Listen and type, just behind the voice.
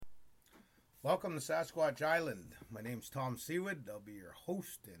Welcome to Sasquatch Island. My name's Tom Sewid. I'll be your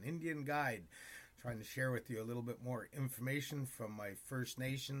host and Indian guide, trying to share with you a little bit more information from my First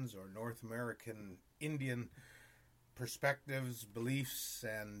Nations or North American Indian perspectives, beliefs,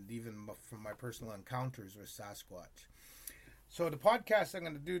 and even from my personal encounters with Sasquatch. So the podcast I'm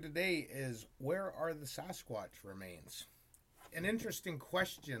going to do today is, where are the Sasquatch remains? An interesting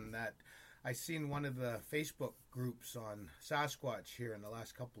question that I seen one of the Facebook groups on Sasquatch here in the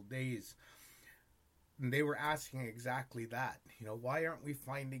last couple of days. And they were asking exactly that. Why aren't we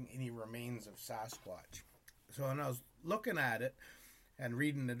finding any remains of Sasquatch? So when I was looking at it and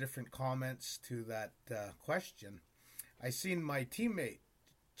reading the different comments to that question, I seen my teammate,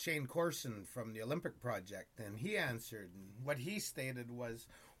 Shane Corson from the Olympic Project, and he answered. And what he stated was,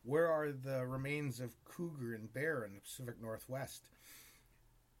 where are the remains of cougar and bear in the Pacific Northwest?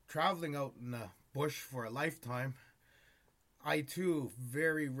 Traveling out in the bush for a lifetime, I too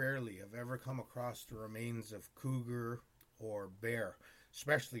very rarely have ever come across the remains of cougar or bear,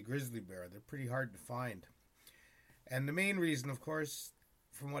 especially grizzly bear. They're pretty hard to find. And the main reason, of course,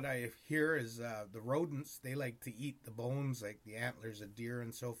 from what I hear, is the rodents, they like to eat the bones, like the antlers of deer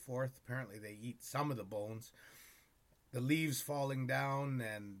and so forth. Apparently they eat some of the bones. The leaves falling down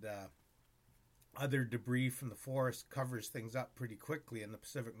and other debris from the forest covers things up pretty quickly in the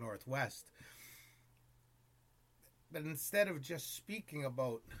Pacific Northwest. But instead of just speaking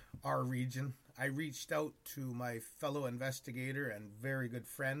about our region, I reached out to my fellow investigator and very good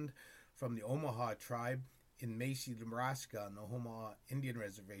friend from the Omaha tribe in Macy, Nebraska, on the Omaha Indian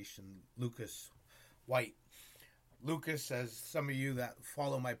Reservation, Lucas White. Lucas, as some of you that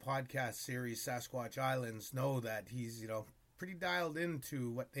follow my podcast series, Sasquatch Islands, know that he's, pretty dialed into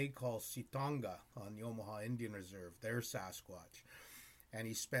what they call Ci'tonga on the Omaha Indian Reserve, their Sasquatch. And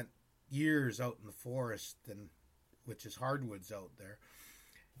he spent years out in the forest, which is hardwoods out there.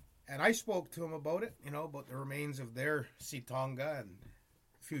 And I spoke to him about it, about the remains of their Ci'tonga and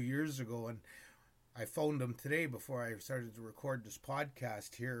a few years ago. And I phoned him today before I started to record this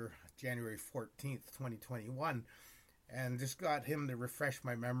podcast here, January 14th, 2021, and just got him to refresh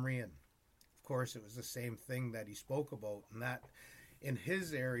my memory. And of course, it was the same thing that he spoke about, and that in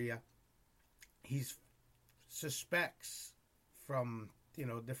his area, he suspects from,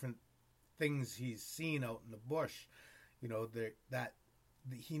 different things he's seen out in the bush, that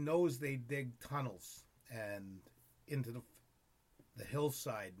he knows they dig tunnels and into the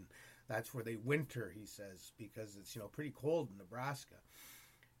hillside, and that's where they winter, he says, because it's pretty cold in Nebraska.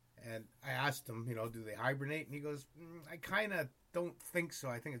 And I asked him, do they hibernate? And he goes, I kind of don't think so.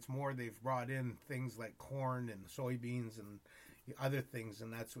 I think it's more they've brought in things like corn and soybeans and other things,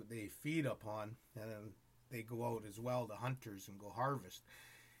 and that's what they feed upon. And then they go out as well, the hunters, and go harvest.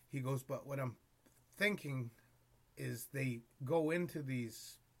 He goes, but what I'm thinking is they go into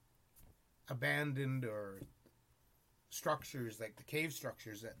these abandoned or structures, like the cave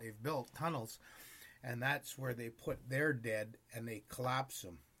structures that they've built, tunnels, and that's where they put their dead and they collapse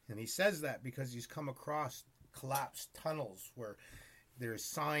them. And he says that because he's come across collapsed tunnels where there's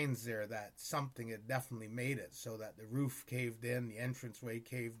signs there that something had definitely made it, so that the roof caved in, the entranceway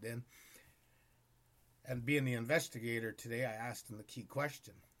caved in. And being the investigator today, I asked him the key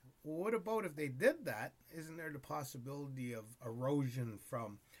question. Well, what about if they did that? Isn't there the possibility of erosion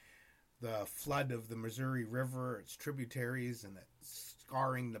from the flood of the Missouri River, its tributaries, and it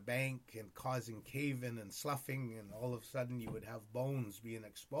scarring the bank and causing cave-in and sloughing, and all of a sudden you would have bones being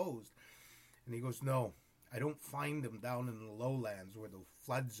exposed? And he goes, no, I don't find them down in the lowlands where the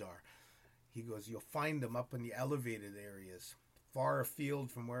floods are. He goes, you'll find them up in the elevated areas, far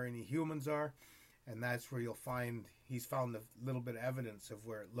afield from where any humans are. And that's where he's found a little bit of evidence of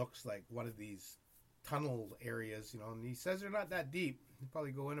where it looks like one of these tunnel areas, and he says they're not that deep. You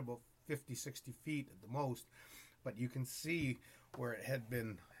probably go in about 50, 60 feet at the most, but you can see where it had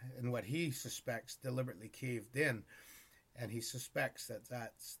been, and what he suspects deliberately caved in, and he suspects that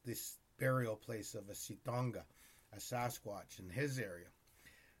that's this burial place of a Ci'tonga, a Sasquatch, in his area.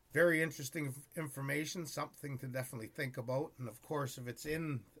 Very interesting information, something to definitely think about, and of course, if it's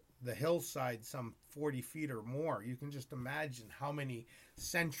in the hillside some 40 feet or more, you can just imagine how many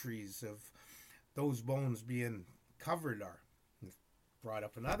centuries of those bones being covered are. Brought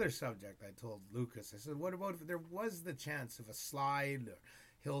up another subject. I told Lucas, I said, what about if there was the chance of a slide or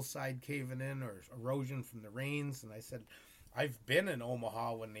hillside caving in or erosion from the rains? And I said, I've been in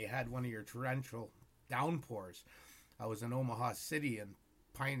Omaha when they had one of your torrential downpours. I was in Omaha City and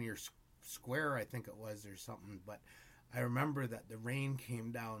Pioneer Square, I think it was, or something, but I remember that the rain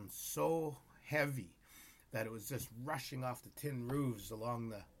came down so heavy that it was just rushing off the tin roofs along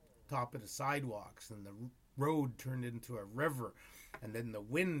the top of the sidewalks, and the road turned into a river, and then the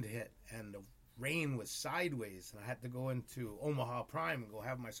wind hit, and the rain was sideways, and I had to go into Omaha Prime and go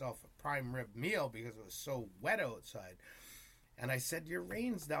have myself a prime rib meal because it was so wet outside. And I said, your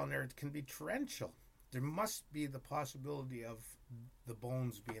rains down there can be torrential. There must be the possibility of the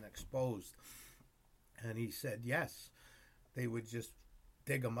bones being exposed. And he said, yes, they would just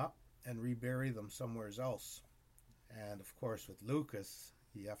dig them up and rebury them somewhere else. And of course, with Lucas,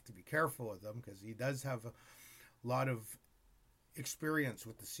 you have to be careful with him because he does have a lot of experience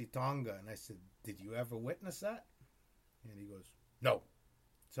with the Ci'tonga. And I said, did you ever witness that? And he goes, no.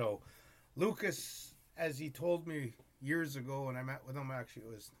 So Lucas, as he told me years ago, and I met with him,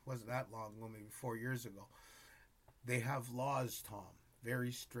 actually it wasn't that long ago, maybe 4 years ago, they have laws, Tom,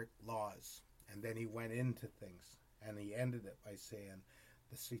 very strict laws. And then he went into things, and he ended it by saying,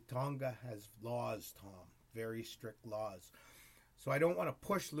 the Ci'tonga has laws, Tom, very strict laws. So I don't want to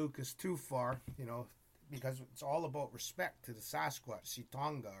push Lucas too far, because it's all about respect to the Sasquatch,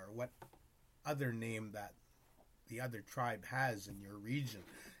 Ci'tonga, or what other name that the other tribe has in your region,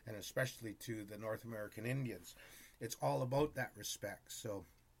 and especially to the North American Indians. It's all about that respect. So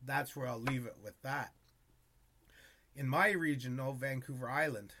that's where I'll leave it with that. In my region, Vancouver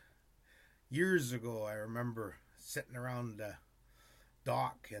Island, years ago, I remember sitting around the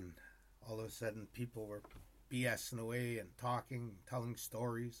dock, and all of a sudden people were BSing away and talking, telling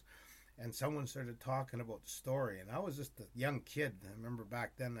stories. And someone started talking about the story, and I was just a young kid. I remember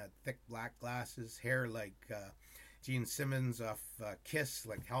back then I had thick black glasses, hair like Gene Simmons off Kiss,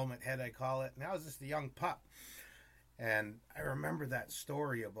 like helmet head I call it, and I was just a young pup. And I remember that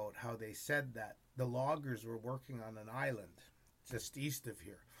story about how they said that the loggers were working on an island just east of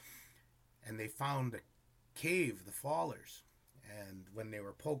here, and they found a cave, the Fallers, and when they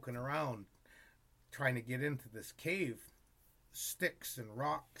were poking around trying to get into this cave, sticks and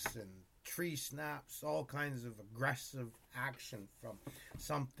rocks and tree snaps, all kinds of aggressive action from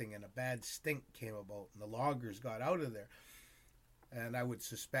something, and a bad stink came about, and the loggers got out of there. And I would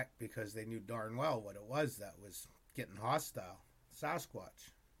suspect because they knew darn well what it was that was getting hostile,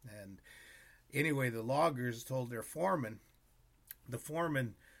 Sasquatch. And anyway, the loggers told their foreman. The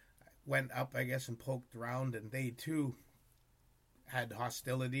foreman went up, I guess, and poked around, and they too had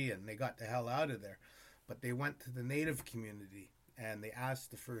hostility, and they got the hell out of there. But they went to the native community, and they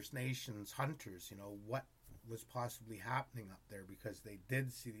asked the First Nations hunters, what was possibly happening up there, because they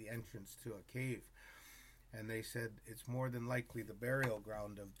did see the entrance to a cave. And they said it's more than likely the burial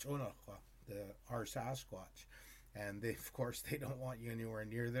ground of Ci'tonga, our Sasquatch. And of course, they don't want you anywhere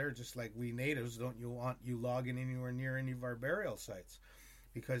near there, just like we natives don't want you logging anywhere near any of our burial sites.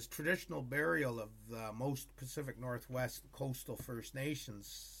 Because traditional burial of most Pacific Northwest coastal First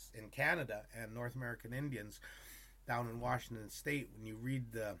Nations in Canada and North American Indians down in Washington State, when you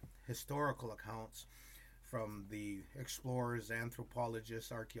read the historical accounts from the explorers,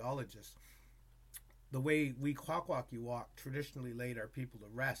 anthropologists, archaeologists, the way we Kwakwaka'wakw traditionally laid our people to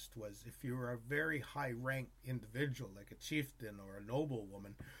rest was if you were a very high-ranked individual, like a chieftain or a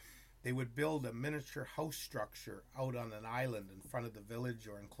noblewoman, they would build a miniature house structure out on an island in front of the village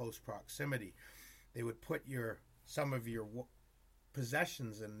or in close proximity. They would put some of your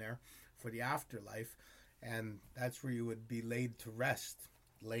possessions in there for the afterlife, and that's where you would be laid to rest,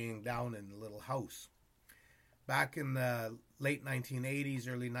 laying down in a little house. Back in the late 1980s,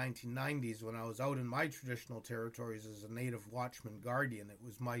 early 1990s, when I was out in my traditional territories as a native watchman guardian, it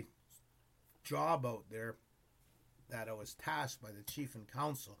was my job out there that I was tasked by the chief and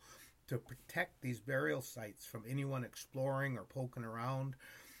council to protect these burial sites from anyone exploring or poking around,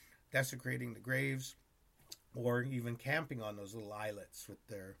 desecrating the graves, or even camping on those little islets with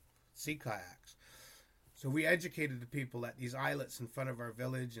their sea kayaks. So we educated the people that these islets in front of our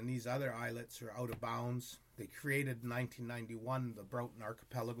village and these other islets are out of bounds. They created in 1991 the Broughton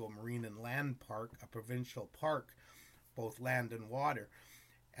Archipelago Marine and Land Park, a provincial park, both land and water.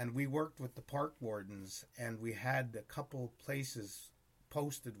 And we worked with the park wardens, and we had a couple places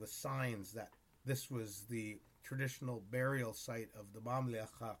posted with signs that this was the traditional burial site of the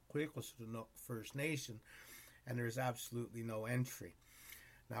Mamleaka Kwekwasut'unuk First Nation, and there's absolutely no entry.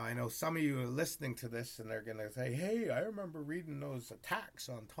 Now, I know some of you are listening to this, and they're going to say, hey, I remember reading those attacks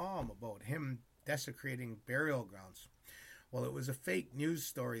on Tom about him desecrating burial grounds. Well, it was a fake news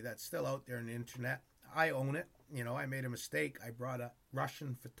story that's still out there on the internet. I own it. I made a mistake. I brought a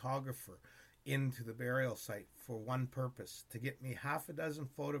Russian photographer into the burial site for one purpose, to get me half a dozen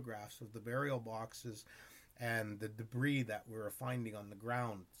photographs of the burial boxes and the debris that we were finding on the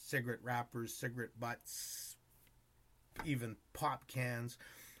ground. Cigarette wrappers, cigarette butts, even pop cans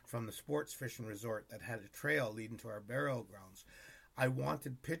from the sports fishing resort that had a trail leading to our burial grounds. I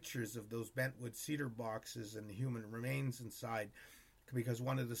wanted pictures of those bentwood cedar boxes and the human remains inside because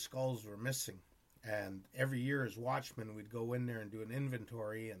one of the skulls were missing. And every year as watchmen, we'd go in there and do an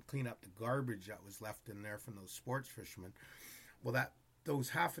inventory and clean up the garbage that was left in there from those sports fishermen. Well, those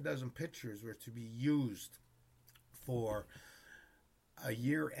half a dozen pictures were to be used for a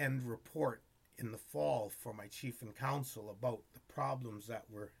year-end report in the fall for my chief and council about the problems that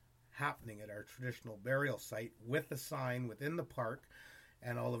were happening at our traditional burial site, with a sign within the park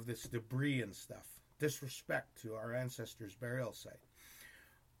and all of this debris and stuff. Disrespect to our ancestors' burial site.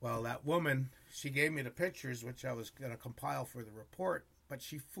 Well, that woman, she gave me the pictures, which I was going to compile for the report, but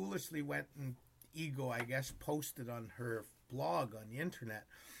she foolishly went and posted on her blog on the internet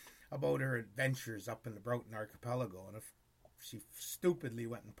about her adventures up in the Broughton Archipelago. And she stupidly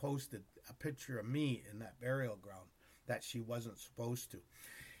went and posted a picture of me in that burial ground that she wasn't supposed to.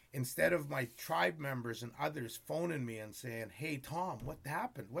 Instead of my tribe members and others phoning me and saying, "Hey, Tom, what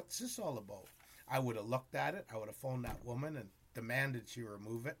happened? What's this all about?" I would have looked at it. I would have phoned that woman and demanded she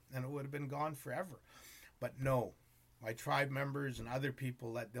remove it, and it would have been gone forever. But no, my tribe members and other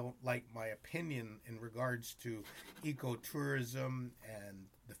people that don't like my opinion in regards to ecotourism and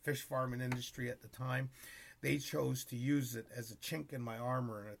the fish farming industry at the time, they chose to use it as a chink in my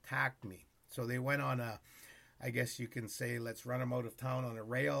armor and attack me. So they went on I guess you can say, let's run him out of town on a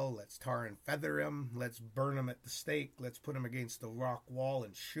rail, let's tar and feather him, let's burn him at the stake, let's put him against the rock wall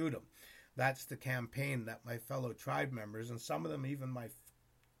and shoot him. That's the campaign that my fellow tribe members, and some of them even my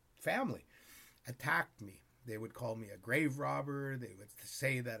family, attacked me. They would call me a grave robber. They would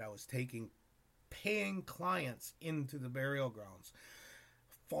say that I was taking paying clients into the burial grounds.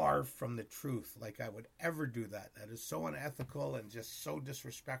 Far from the truth, like I would ever do that. That is so unethical and just so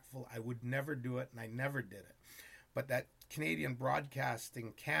disrespectful. I would never do it, and I never did it. But that Canadian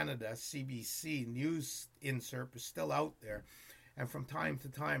Broadcasting Canada, CBC, news insert is still out there. And from time to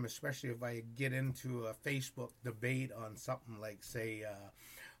time, especially if I get into a Facebook debate on something like, say,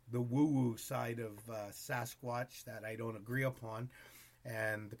 the woo-woo side of Sasquatch that I don't agree upon,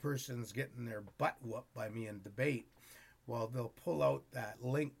 and the person's getting their butt whooped by me in debate, well, they'll pull out that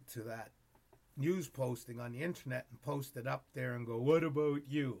link to that news posting on the internet and post it up there and go, "What about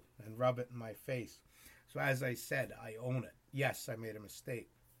you?" and rub it in my face. So as I said, I own it. Yes, I made a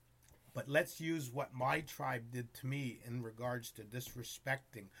mistake. But let's use what my tribe did to me in regards to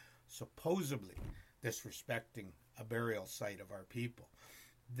supposedly disrespecting a burial site of our people.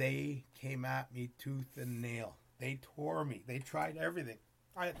 They came at me tooth and nail. They tore me. They tried everything.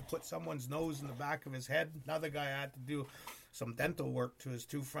 I had to put someone's nose in the back of his head. Another guy had to do some dental work to his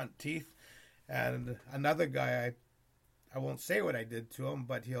 2 front teeth. And another guy, I won't say what I did to him,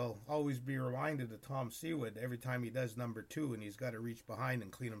 but he'll always be reminded of Tom Sewid every time he does number 2 and he's got to reach behind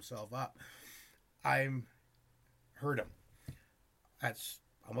and clean himself up. I'm hurt him.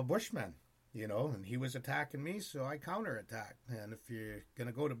 I'm a bushman, and he was attacking me, so I counterattack. And if you're going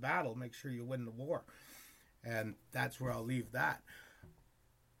to go to battle, make sure you win the war. And that's where I'll leave that.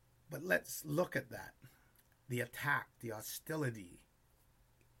 But let's look at that. The attack, the hostility.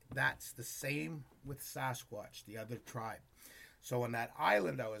 That's the same with Sasquatch, the other tribe. So on that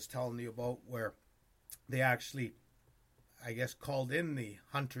island I was telling you about, where they actually, I guess, called in the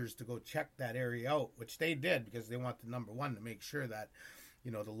hunters to go check that area out, which they did because they wanted, number one, to make sure that,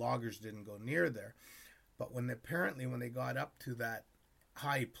 the loggers didn't go near there. But when they got up to that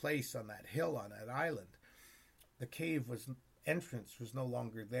high place on that hill on that island, the cave entrance was no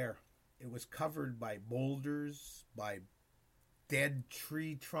longer there. It was covered by boulders, by dead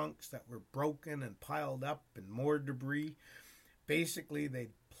tree trunks that were broken and piled up, and more debris. Basically, they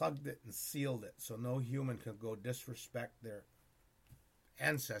plugged it and sealed it so no human could go disrespect their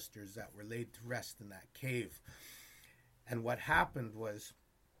ancestors that were laid to rest in that cave. And what happened was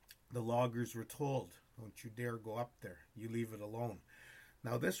the loggers were told, "Don't you dare go up there. You leave it alone."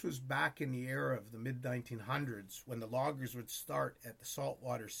 Now, this was back in the era of the mid-1900s, when the loggers would start at the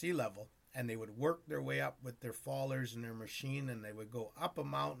saltwater sea level, and they would work their way up with their fallers and their machine, and they would go up a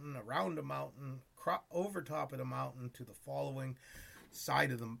mountain, around a mountain, over top of the mountain to the following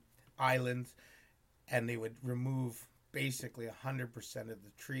side of the island, and they would remove basically 100% of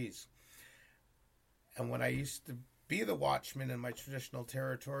the trees. And when I used to be the watchman in my traditional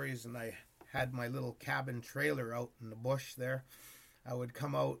territories, and I had my little cabin trailer out in the bush there, I would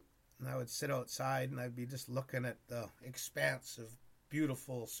come out and I would sit outside and I'd be just looking at the expanse of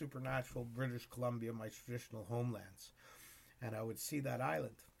beautiful, supernatural British Columbia, my traditional homelands. And I would see that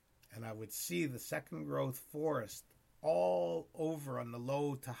island, and I would see the second growth forest all over on the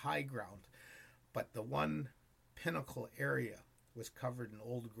low to high ground. But the one pinnacle area was covered in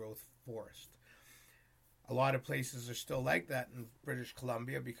old growth forest. A lot of places are still like that in British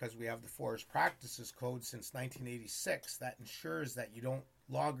Columbia because we have the Forest Practices Code since 1986 that ensures that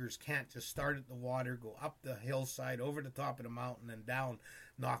loggers can't just start at the water, go up the hillside, over the top of the mountain and down,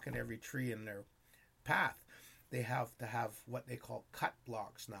 knocking every tree in their path. They have to have what they call cut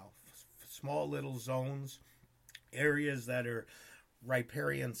blocks now, small little zones, areas that are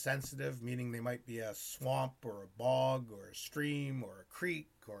riparian sensitive, meaning they might be a swamp or a bog or a stream or a creek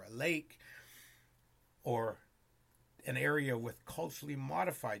or a lake, or an area with culturally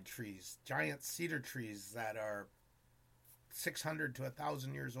modified trees, giant cedar trees that are 600 to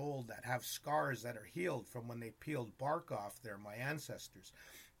 1,000 years old that have scars that are healed from when they peeled bark off there, my ancestors.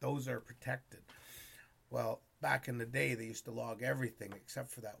 Those are protected. Well, back in the day, they used to log everything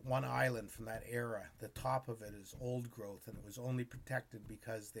except for that one island from that era. The top of it is old growth, and it was only protected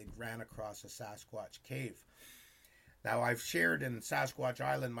because they'd ran across a Sasquatch cave. Now, I've shared in Sasquatch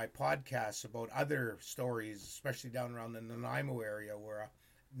Island my podcasts about other stories, especially down around the Nanaimo area, where a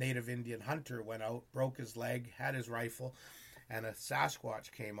native Indian hunter went out, broke his leg, had his rifle, and a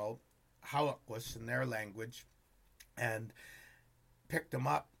Sasquatch came out, Hawkwus in their language, and picked him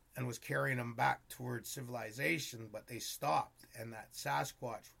up and was carrying him back towards civilization, but they stopped, and that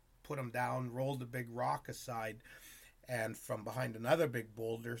Sasquatch put him down, rolled a big rock aside, and from behind another big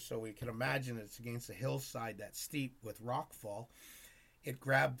boulder, so we can imagine it's against a hillside that's steep with rockfall, it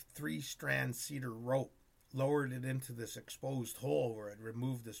grabbed 3-strand cedar rope, lowered it into this exposed hole where it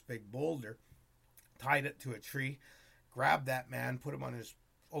removed this big boulder, tied it to a tree, grabbed that man, put him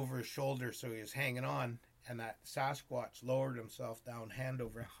over his shoulder so he was hanging on, and that Sasquatch lowered himself down hand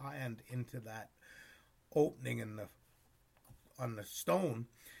over hand into that opening on the stone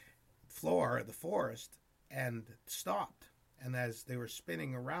floor of the forest and stopped. And as they were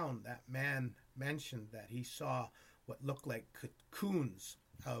spinning around, that man mentioned that he saw what looked like cocoons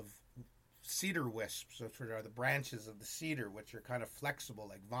of cedar wisps, which are the branches of the cedar, which are kind of flexible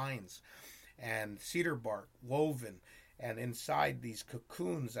like vines, and cedar bark woven. And inside these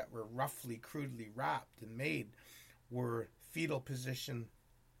cocoons that were roughly, crudely wrapped and made were fetal position,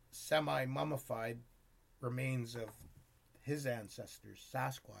 semi-mummified remains of his ancestors,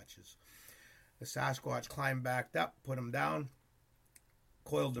 Sasquatches. The Sasquatch climbed back up, put him down,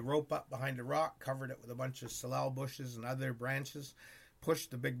 coiled the rope up behind a rock, covered it with a bunch of salal bushes and other branches, pushed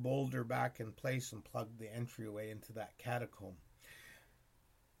the big boulder back in place, and plugged the entryway into that catacomb.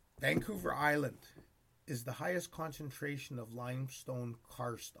 Vancouver Island is the highest concentration of limestone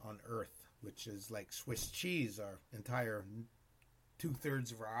karst on Earth, which is like Swiss cheese, our entire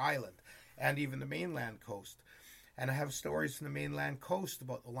 2/3 of our island, and even the mainland coast. And I have stories from the mainland coast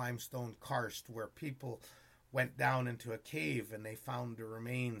about the limestone karst where people went down into a cave and they found the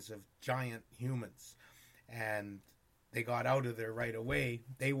remains of giant humans. And they got out of there right away.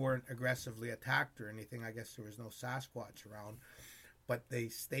 They weren't aggressively attacked or anything. I guess there was no Sasquatch around. But they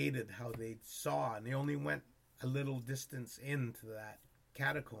stated how they saw, and they only went a little distance into that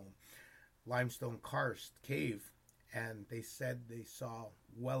catacomb, limestone karst cave, and they said they saw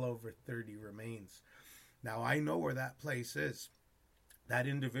well over 30 remains. Now, I know where that place is. That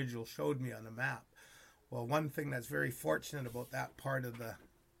individual showed me on a map. Well, one thing that's very fortunate about that part of the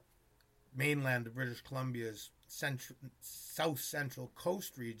mainland of British Columbia's south central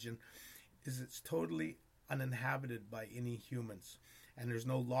coast region is it's totally uninhabited by any humans. And there's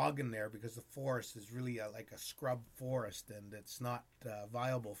no logging there because the forest is really like a scrub forest, and it's not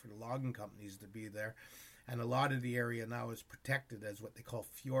viable for the logging companies to be there. And a lot of the area now is protected as what they call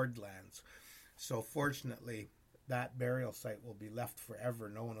fjord lands. So fortunately, that burial site will be left forever.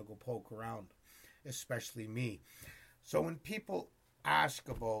 No one will go poke around, especially me. So when people ask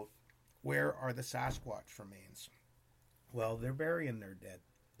about where are the Sasquatch remains, well, they're burying their dead.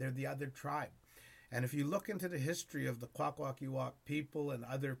 They're the other tribe. And if you look into the history of the Kwakwaka'wakw people and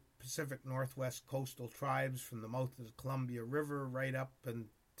other Pacific Northwest coastal tribes from the mouth of the Columbia River right up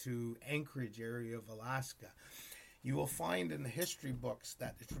into Anchorage area of Alaska, you will find in the history books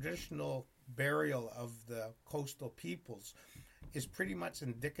that the traditional burial of the coastal peoples is pretty much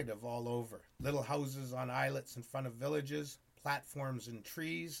indicative all over. Little houses on islets in front of villages, platforms in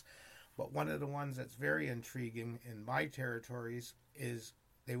trees. But one of the ones that's very intriguing in my territories is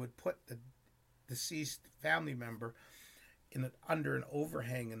they would put the deceased family member under an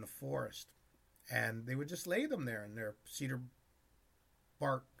overhang in the forest, and they would just lay them there in their cedar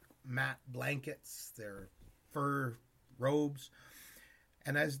bark mat blankets, their fur robes,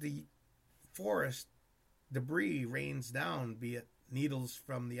 and as the forest debris rains down, be it needles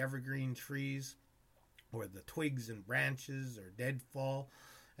from the evergreen trees or the twigs and branches or deadfall,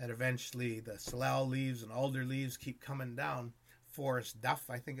 and eventually the salal leaves and alder leaves keep coming down, forest duff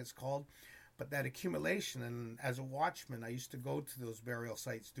I think it's called. But that accumulation, and as a watchman, I used to go to those burial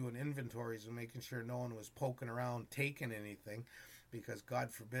sites doing inventories and making sure no one was poking around, taking anything, because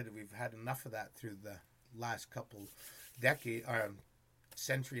God forbid, we've had enough of that through the last couple decade, or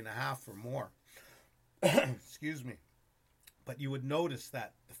century and a half or more. Excuse me. But you would notice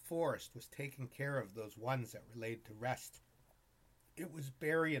that the forest was taking care of those ones that were laid to rest. It was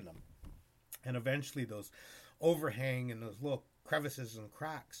burying them. And eventually those overhang and those little crevices and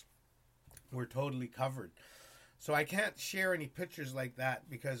cracks were totally covered. So I can't share any pictures like that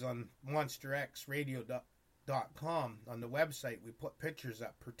because on monsterxradio.com, on the website, we put pictures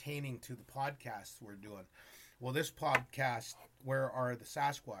up pertaining to the podcasts we're doing. Well, this podcast, Where Are the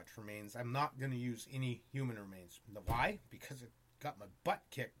Sasquatch Remains, I'm not going to use any human remains. Why? Because it got my butt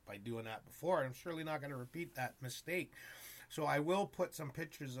kicked by doing that before. And I'm surely not going to repeat that mistake. So I will put some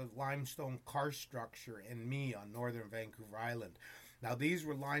pictures of limestone karst structure and me on northern Vancouver Island. Now, these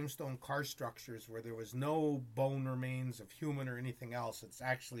were limestone karst structures where there was no bone remains of human or anything else. It's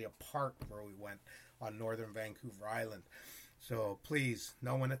actually a park where we went on northern Vancouver Island. So please,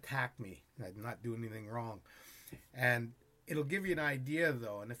 no one attack me. I'm not doing anything wrong. And it'll give you an idea,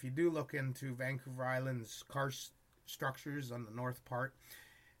 though. And if you do look into Vancouver Island's karst structures on the north part,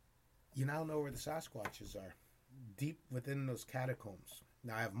 you now know where the Sasquatches are, deep within those catacombs.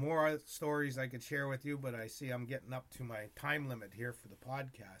 Now, I have more stories I could share with you, but I see I'm getting up to my time limit here for the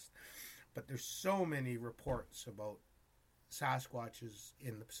podcast. But there's so many reports about Sasquatches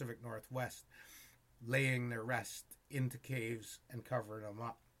in the Pacific Northwest laying their rest into caves and covering them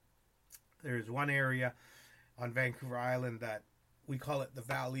up. There's one area on Vancouver Island that we call it the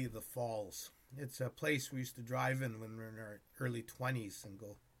Valley of the Falls. It's a place we used to drive in when we were in our early 20s and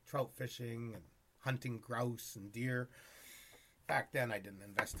go trout fishing and hunting grouse and deer. Back then, I didn't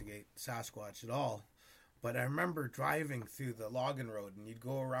investigate Sasquatch at all, but I remember driving through the logging road, and you'd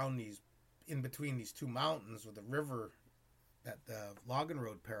go around these, in between these two mountains with a river that the logging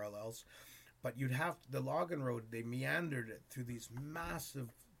road parallels, but you'd have the logging road, they meandered it through these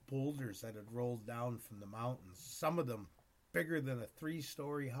massive boulders that had rolled down from the mountains, some of them bigger than a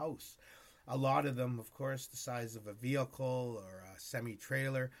 3-story house. A lot of them, of course, the size of a vehicle or a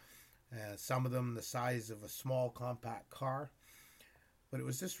semi-trailer, some of them the size of a small compact car. But it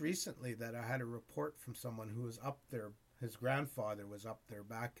was just recently that I had a report from someone who was up there. His grandfather was up there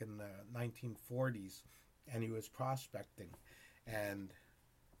back in the 1940s, and he was prospecting. And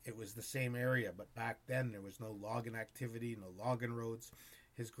it was the same area, but back then there was no logging activity, no logging roads.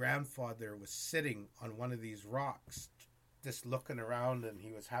 His grandfather was sitting on one of these rocks, just looking around, and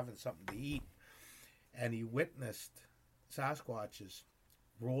he was having something to eat. And he witnessed Sasquatches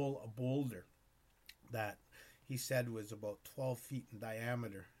roll a boulder that he said was about 12 feet in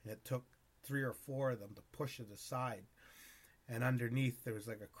diameter. It took 3 or 4 of them to push it aside. And underneath there was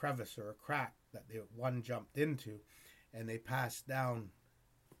like a crevice or a crack that one jumped into, and they passed down,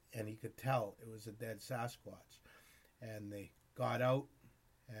 and he could tell it was a dead Sasquatch. And they got out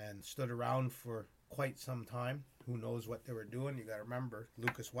and stood around for quite some time. Who knows what they were doing? You got to remember,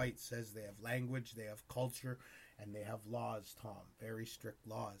 Lucas White says they have language, they have culture, and they have laws, Tom. Very strict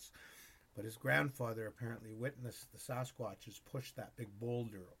laws. But his grandfather apparently witnessed the Sasquatches push that big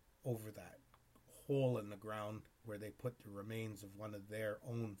boulder over that hole in the ground where they put the remains of one of their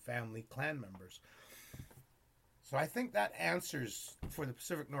own family clan members. So I think that answers for the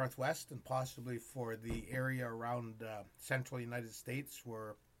Pacific Northwest and possibly for the area around central United States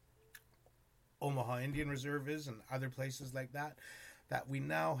where Omaha Indian Reserve is and other places like that, that we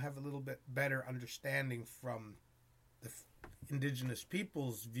now have a little bit better understanding from the indigenous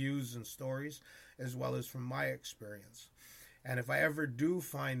people's views and stories, as well as from my experience. And if I ever do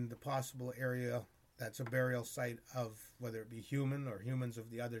find the possible area that's a burial site of whether it be human or humans of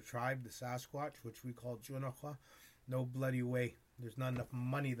the other tribe, the Sasquatch, which we call Ci'tonga, no bloody way. There's not enough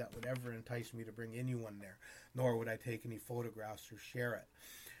money that would ever entice me to bring anyone there, nor would I take any photographs or share it.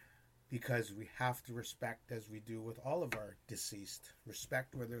 Because we have to respect, as we do with all of our deceased,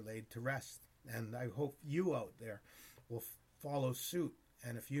 respect where they're laid to rest. And I hope you out there will follow suit.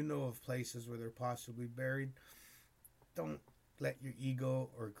 And if you know of places where they're possibly buried, don't let your ego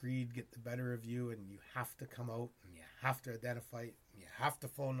or greed get the better of you, and you have to come out and you have to identify it, and you have to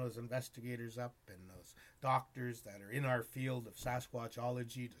phone those investigators up and those doctors that are in our field of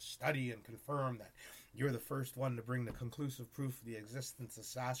Sasquatchology to study and confirm that you're the first one to bring the conclusive proof of the existence of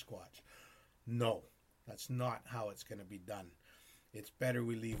Sasquatch. No, that's not how it's going to be done. It's better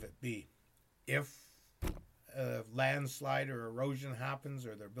we leave it be. If a landslide or erosion happens,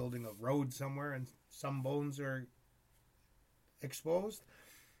 or they're building a road somewhere and some bones are exposed,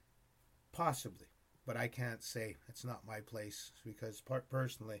 possibly, but I can't say. It's not my place, because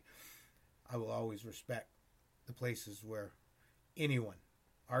personally I will always respect the places where anyone,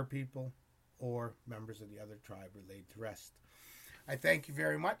 our people, or members of the other tribe are laid to rest. I thank you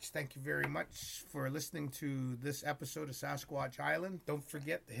very much. Thank you very much for listening to this episode of Sasquatch Island. Don't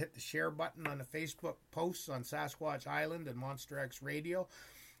forget to hit the share button on the Facebook posts on Sasquatch Island and Monster X Radio.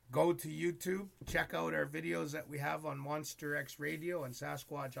 Go to YouTube. Check out our videos that we have on Monster X Radio and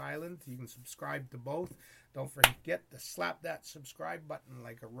Sasquatch Island. You can subscribe to both. Don't forget to slap that subscribe button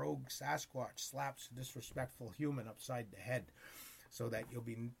like a rogue Sasquatch slaps a disrespectful human upside the head so that you'll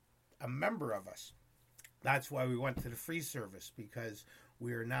be a member of us. That's why we went to the free service, because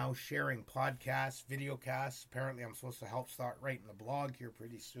we are now sharing podcasts, videocasts. Apparently, I'm supposed to help start writing a blog here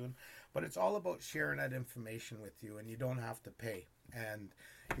pretty soon. But it's all about sharing that information with you, and you don't have to pay. And,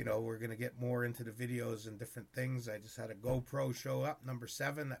 you know, we're going to get more into the videos and different things. I just had a GoPro show up, number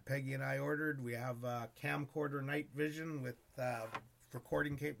 7, that Peggy and I ordered. We have a camcorder night vision with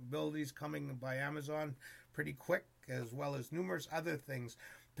recording capabilities coming by Amazon pretty quick, as well as numerous other things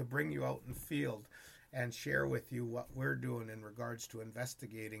to bring you out in the field and share with you what we're doing in regards to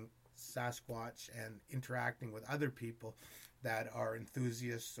investigating Sasquatch and interacting with other people that are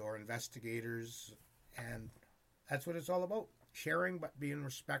enthusiasts or investigators. And that's what it's all about. Sharing, but being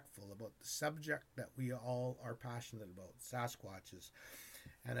respectful about the subject that we all are passionate about, Sasquatches.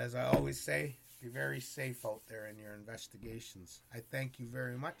 And as I always say, be very safe out there in your investigations. I thank you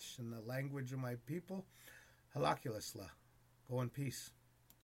very much in the language of my people. Halakulasla. Go in peace.